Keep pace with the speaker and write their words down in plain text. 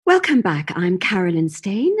Welcome back. I'm Carolyn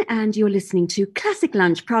Stain, and you're listening to Classic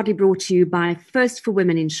Lunch, proudly brought to you by First for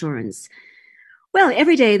Women Insurance. Well,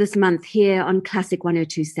 every day this month here on Classic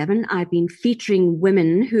 1027, I've been featuring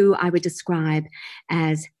women who I would describe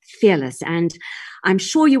as fearless. And I'm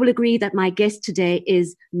sure you will agree that my guest today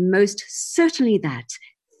is most certainly that,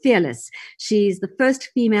 fearless. She's the first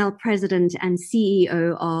female president and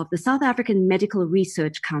CEO of the South African Medical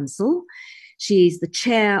Research Council. She's the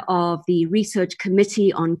chair of the Research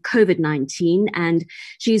Committee on COVID-19, and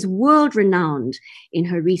she's world-renowned in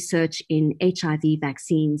her research in HIV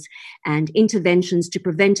vaccines and interventions to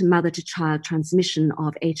prevent mother-to-child transmission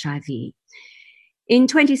of HIV. In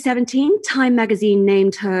 2017, Time magazine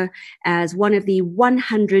named her as one of the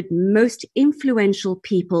 100 most influential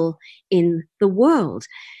people in the world.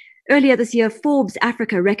 Earlier this year, Forbes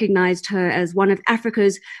Africa recognized her as one of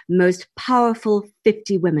Africa's most powerful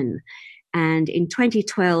 50 women. And in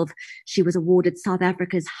 2012, she was awarded South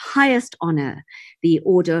Africa's highest honor, the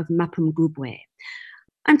Order of Mapungubwe.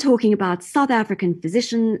 I'm talking about South African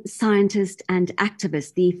physician, scientist, and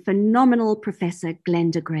activist, the phenomenal Professor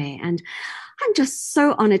Glenda Gray. And I'm just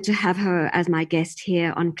so honored to have her as my guest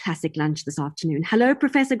here on Classic Lunch this afternoon. Hello,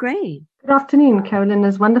 Professor Gray. Good afternoon, Carolyn.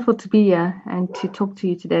 It's wonderful to be here and to talk to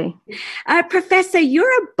you today. Professor,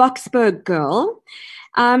 you're a Boksburg girl.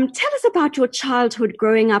 Tell us about your childhood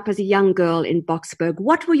growing up as a young girl in Boksburg.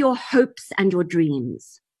 What were your hopes and your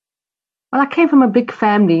dreams? Well, I came from a big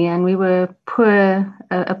family and we were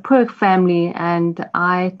a poor family. And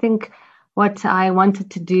I think what I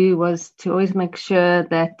wanted to do was to always make sure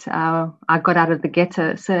that I got out of the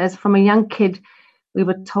ghetto. So as from a young kid, we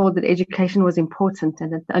were told that education was important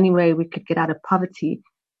and that the only way we could get out of poverty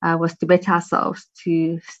was to better ourselves,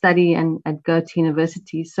 to study and go to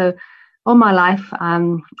university. So all my life,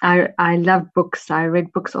 I loved books. I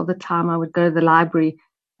read books all the time. I would go to the library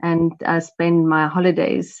and spend my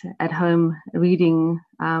holidays at home reading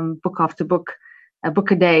book after book, a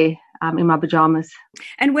book a day in my pajamas.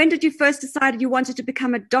 And when did you first decide you wanted to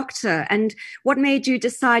become a doctor? And what made you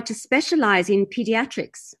decide to specialize in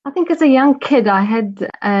pediatrics? I think as a young kid, I had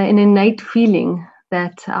an innate feeling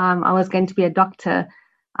that I was going to be a doctor.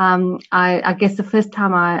 I guess the first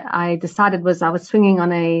time I decided was I was swinging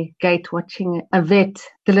on a gate watching a vet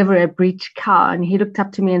deliver a breech cow, and he looked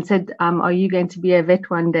up to me and said, are you going to be a vet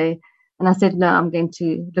one day? And I said, no, I'm going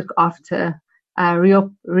to look after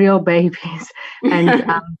real babies and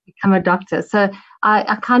become a doctor. So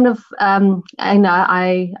I kind of, I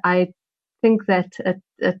think that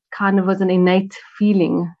it kind of was an innate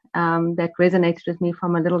feeling that resonated with me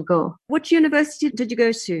from a little girl. What university did you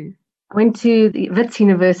go to? I went to the Wits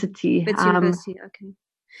University. Wits University, okay.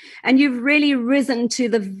 And you've really risen to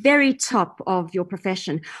the very top of your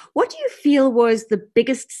profession. What do you feel was the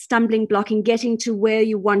biggest stumbling block in getting to where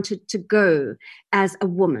you wanted to go as a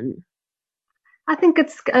woman? I think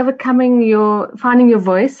it's finding your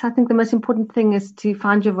voice. I think the most important thing is to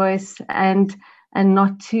find your voice and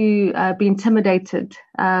not to be intimidated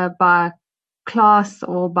by class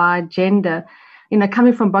or by gender. You know,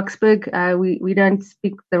 coming from Boksburg, we don't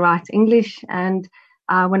speak the right English. And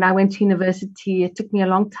when I went to university, it took me a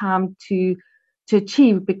long time to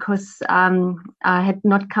achieve because I'd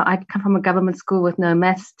come from a government school with no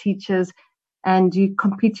maths teachers, and you're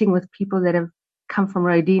competing with people that have come from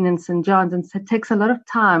Rodin and St. John's. And so it takes a lot of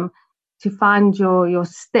time to find your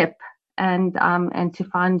step and to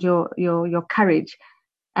find your courage.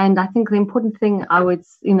 And I think the important thing I would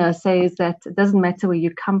say is that it doesn't matter where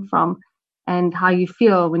you come from and how you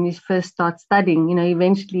feel when you first start studying. You know,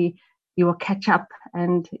 eventually you will catch up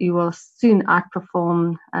and you will soon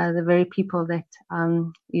outperform the very people that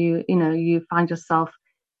you find yourself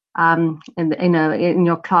in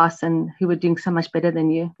your class and who were doing so much better than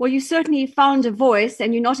you. Well, you certainly found a voice,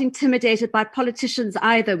 and you're not intimidated by politicians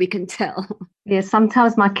either, we can tell. Yeah,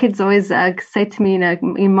 sometimes my kids always say to me,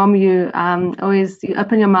 Mom, you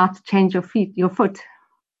open your mouth to change your foot.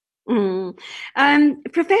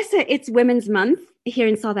 Professor, it's Women's Month here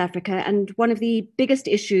in South Africa, and one of the biggest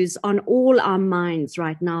issues on all our minds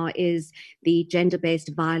right now is the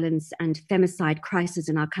gender-based violence and femicide crisis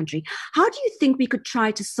in our country. How do you think we could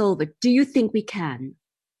try to solve it? Do you think we can?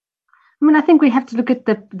 I mean, I think we have to look at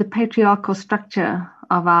the patriarchal structure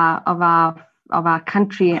of our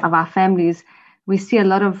country, of our families. We see a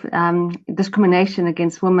lot of discrimination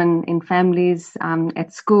against women in families,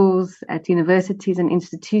 at schools, at universities and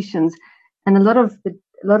institutions, and a lot of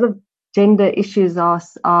gender issues are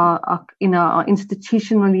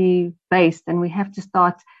institutionally based, and we have to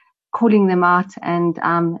start calling them out and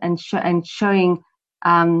showing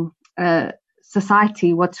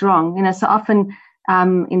society what's wrong. You know, so often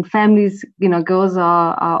in families, girls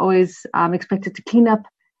are always expected to clean up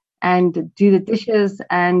and do the dishes,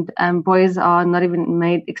 and boys are not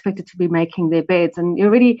even expected to be making their beds. And you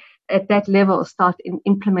already at that level start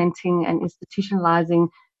implementing and institutionalizing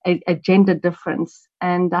a gender difference.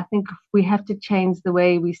 And I think we have to change the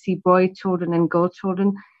way we see boy children and girl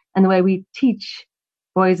children, and the way we teach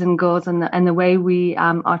boys and girls, and the way we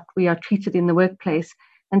are treated in the workplace.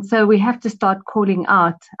 And so we have to start calling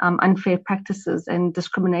out unfair practices and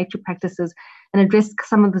discriminatory practices, and address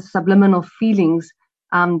some of the subliminal feelings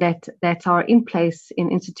that are in place in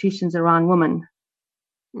institutions around women.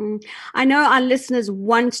 I know our listeners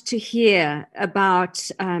want to hear about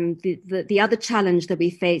the other challenge that we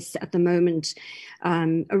face at the moment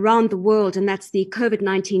around the world, and that's the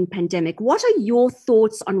COVID-19 pandemic. What are your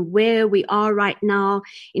thoughts on where we are right now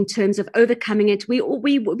in terms of overcoming it? We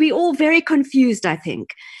all very confused, I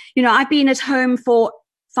think. You know, I've been at home for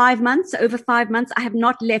over 5 months. I have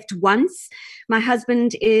not left once. My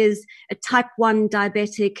husband is a type 1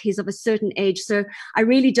 diabetic. He's of a certain age. So I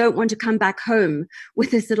really don't want to come back home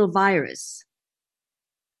with this little virus.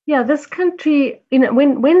 Yeah, this country, you know,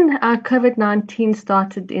 when COVID-19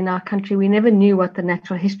 started in our country, we never knew what the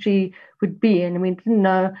natural history would be, and we didn't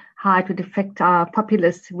know how it would affect our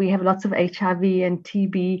populace. We have lots of HIV and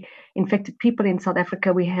TB infected people in South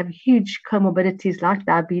Africa. We have huge comorbidities like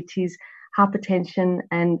diabetes, hypertension,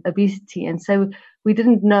 and obesity, and so we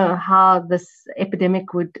didn't know how this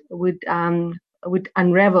epidemic would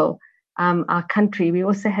unravel our country. We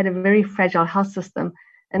also had a very fragile health system,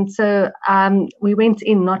 and so we went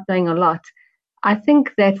in not knowing a lot. I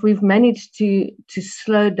think that we've managed to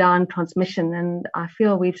slow down transmission, and I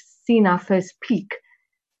feel we've seen our first peak.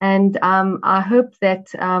 And I hope that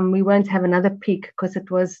we won't have another peak, because it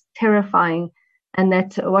was terrifying, and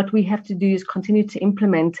that what we have to do is continue to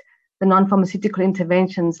implement the non-pharmaceutical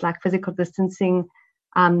interventions like physical distancing,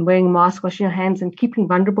 wearing masks, washing your hands, and keeping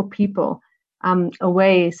vulnerable people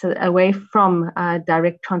away from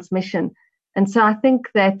direct transmission. And so I think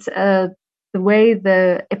that the way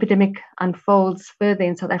the epidemic unfolds further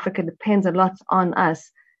in South Africa depends a lot on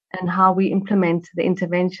us and how we implement the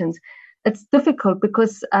interventions. It's difficult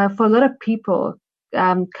because for a lot of people,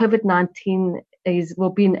 COVID-19 will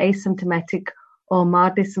be an asymptomatic or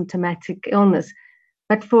mildly symptomatic illness.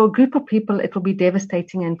 But for a group of people, it will be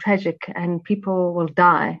devastating and tragic, and people will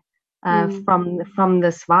die from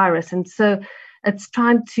this virus. And so it's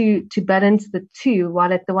trying to balance the two,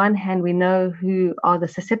 while at the one hand, we know who are the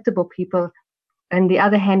susceptible people, and the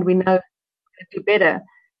other hand, we know how to do better.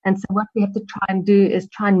 And so what we have to try and do is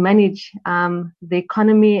try and manage the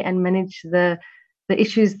economy and manage the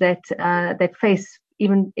issues that face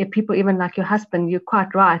even people, even like your husband. You're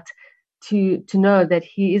quite right to know that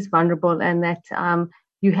he is vulnerable, and that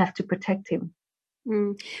you have to protect him.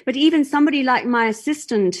 But even somebody like my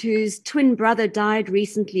assistant, whose twin brother died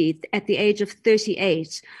recently at the age of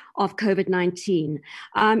 38 of COVID-19,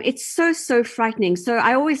 it's so frightening. So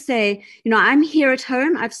I always say, you know, I'm here at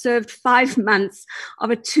home. I've served 5 months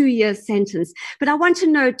of a 2-year sentence. But I want to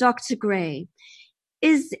know, Dr. Gray,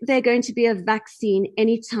 is there going to be a vaccine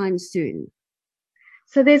anytime soon?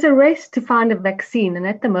 So there's a race to find a vaccine, and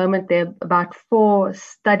at the moment there are about 4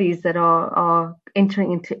 studies that are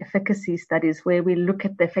entering into efficacy studies, where we look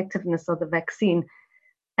at the effectiveness of the vaccine.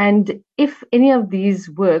 And if any of these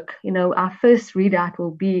work, you know, our first readout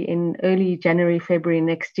will be in early January, February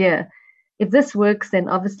next year. If this works, then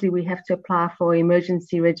obviously we have to apply for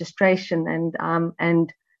emergency registration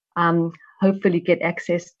and hopefully get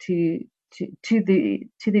access to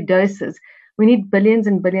the doses. We need billions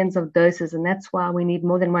and billions of doses, and that's why we need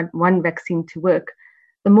more than one vaccine to work.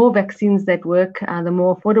 The more vaccines that work, the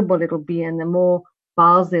more affordable it'll be, and the more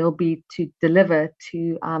vials there'll be to deliver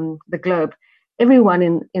to the globe. Everyone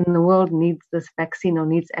in the world needs this vaccine or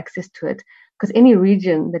needs access to it, because any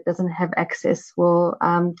region that doesn't have access will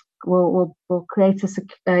create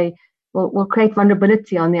will create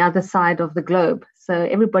vulnerability on the other side of the globe. So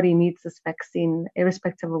everybody needs this vaccine,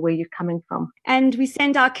 irrespective of where you're coming from. And we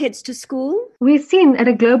send our kids to school? We've seen at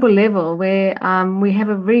a global level where we have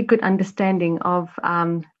a very good understanding of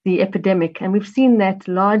the epidemic, and we've seen that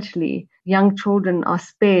largely young children are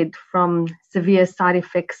spared from severe side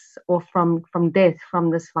effects or from death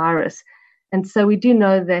from this virus. And so we do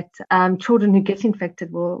know that children who get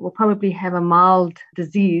infected will probably have a mild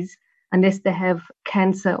disease, unless they have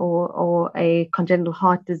cancer or a congenital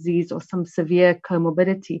heart disease or some severe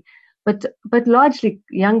comorbidity. But largely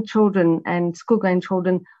young children and school-going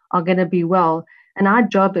children are going to be well. And our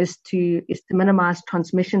job is to minimize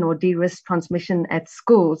transmission or de-risk transmission at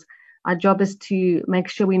schools. Our job is to make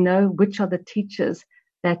sure we know which are the teachers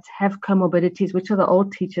that have comorbidities, which are the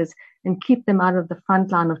old teachers, and keep them out of the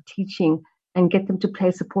front line of teaching and get them to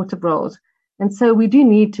play supportive roles. And so we do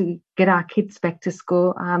need to get our kids back to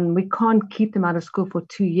school. We can't keep them out of school for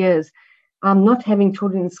 2 years. Not having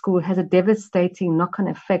children in school has a devastating knock-on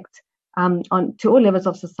effect to all levels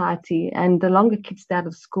of society. And the longer kids stay out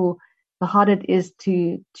of school, the harder it is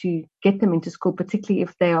to get them into school, particularly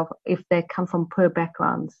if they come from poor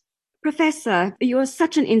backgrounds. Professor, you're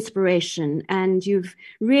such an inspiration, and you've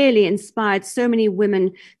really inspired so many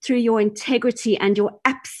women through your integrity and your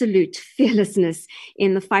absolute fearlessness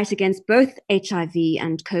in the fight against both HIV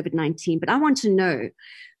and COVID-19. But I want to know,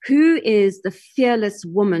 who is the fearless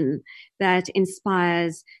woman that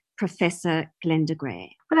inspires Professor Glenda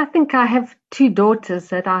Gray? Well, I think I have two daughters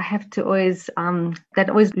that I have to always that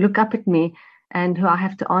always look up at me and who I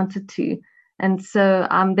have to answer to. And so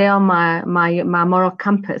they are my moral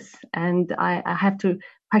compass, and I have to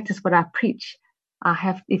practice what I preach.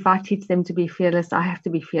 If I teach them to be fearless, I have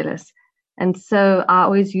to be fearless. And so I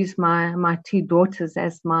always use my two daughters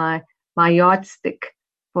as my yardstick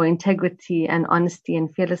for integrity and honesty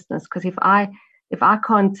and fearlessness. Because if I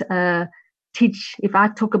can't teach, if I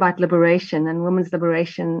talk about liberation and women's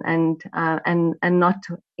liberation and not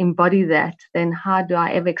embody that, then how do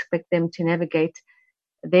I ever expect them to navigate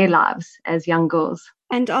their lives as young girls?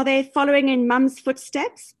 And are they following in mum's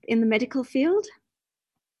footsteps in the medical field?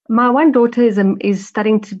 My one daughter is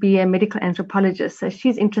studying to be a medical anthropologist, so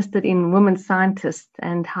she's interested in women scientists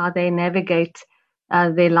and how they navigate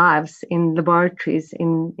their lives in laboratories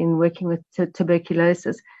in working with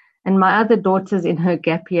tuberculosis. And my other daughter's in her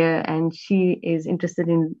gap year, and she is interested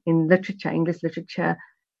in literature, English literature,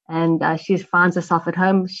 and she finds herself at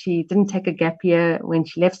home. She didn't take a gap year when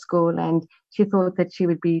she left school, and she thought that she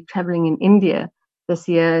would be traveling in India this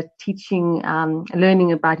year, teaching,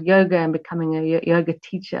 learning about yoga and becoming a yoga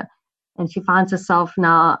teacher. And she finds herself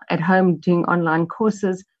now at home doing online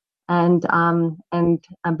courses and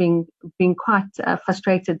being quite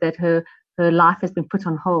frustrated that her life has been put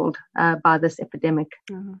on hold by this epidemic.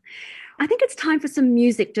 Uh-huh. I think it's time for some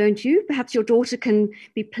music, don't you? Perhaps your daughter can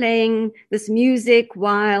be playing this music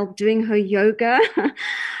while doing her yoga.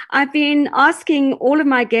 I've been asking all of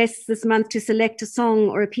my guests this month to select a song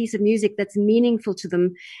or a piece of music that's meaningful to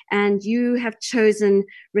them, and you have chosen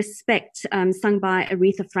Respect, sung by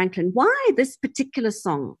Aretha Franklin. Why this particular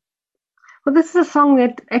song? Well, this is a song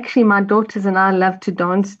that actually my daughters and I love to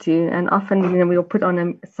dance to, and often, we'll put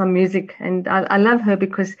on some music. And I love her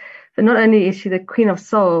because not only is she the queen of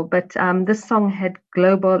soul, but this song had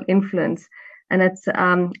global influence, and it's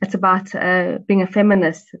about being a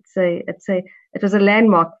feminist. It was a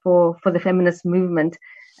landmark for the feminist movement,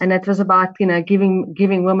 and it was about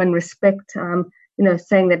giving women respect.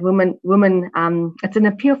 Saying that women it's an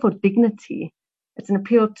appeal for dignity. It's an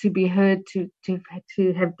appeal to be heard, to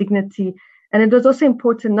have dignity. And it was also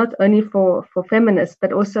important not only for feminists,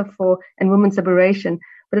 but also and women's liberation.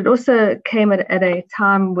 But it also came at a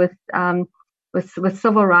time with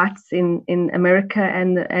civil rights in America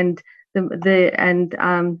and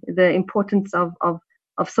the importance of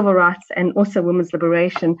civil rights and also women's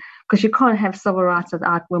liberation, because you can't have civil rights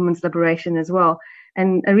without women's liberation as well.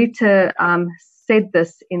 And Aretha said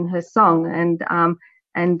this in her song,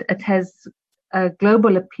 and it has a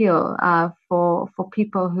global appeal for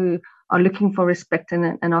people who are looking for respect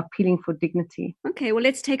and are appealing for dignity. Okay, well,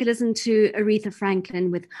 let's take a listen to Aretha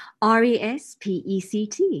Franklin with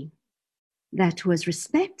R-E-S-P-E-C-T. That was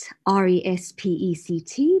Respect,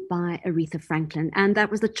 R-E-S-P-E-C-T, by Aretha Franklin. And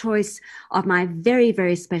that was the choice of my very,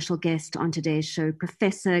 very special guest on today's show,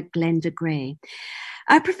 Professor Glenda Gray.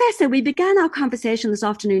 Professor, we began our conversation this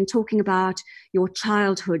afternoon talking about your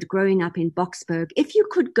childhood growing up in Boksburg. If you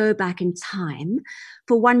could go back in time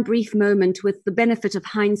for one brief moment with the benefit of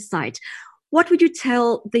hindsight, what would you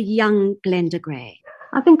tell the young Glenda Gray?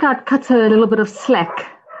 I think I'd cut her a little bit of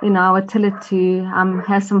slack. I would tell her to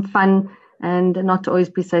have some fun and not to always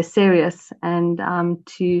be so serious, and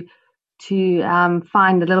to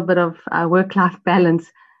find a little bit of work-life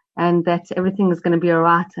balance, and that everything is going to be all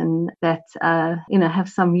right, and that, have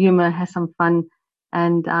some humor, have some fun,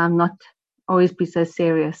 and not always be so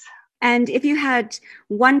serious. And if you had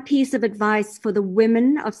one piece of advice for the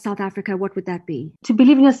women of South Africa, what would that be? To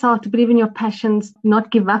believe in yourself, to believe in your passions,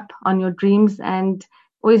 not give up on your dreams, and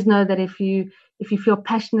always know that if you feel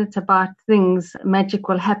passionate about things, magic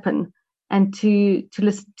will happen. And to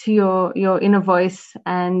listen to your inner voice,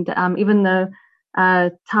 and even though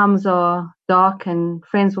times are dark and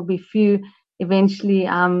friends will be few, eventually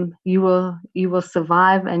you will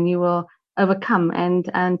survive and you will overcome, and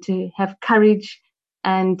to have courage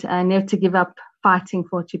and never to give up fighting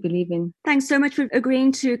for what you believe in. Thanks so much for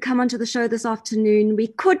agreeing to come onto the show this afternoon. We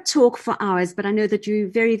could talk for hours, but I know that you're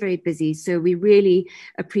very, very busy. So we really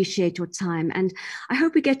appreciate your time. And I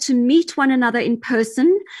hope we get to meet one another in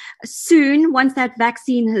person soon once that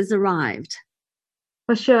vaccine has arrived.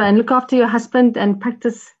 For sure. And look after your husband and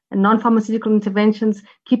practice non-pharmaceutical interventions.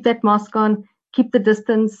 Keep that mask on, keep the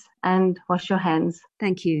distance, and wash your hands.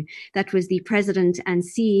 Thank you. That was the president and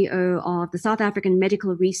CEO of the South African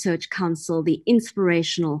Medical Research Council, the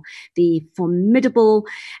inspirational, the formidable,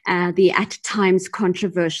 the at times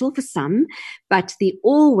controversial for some, but the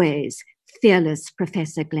always fearless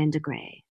Professor Glenda Gray.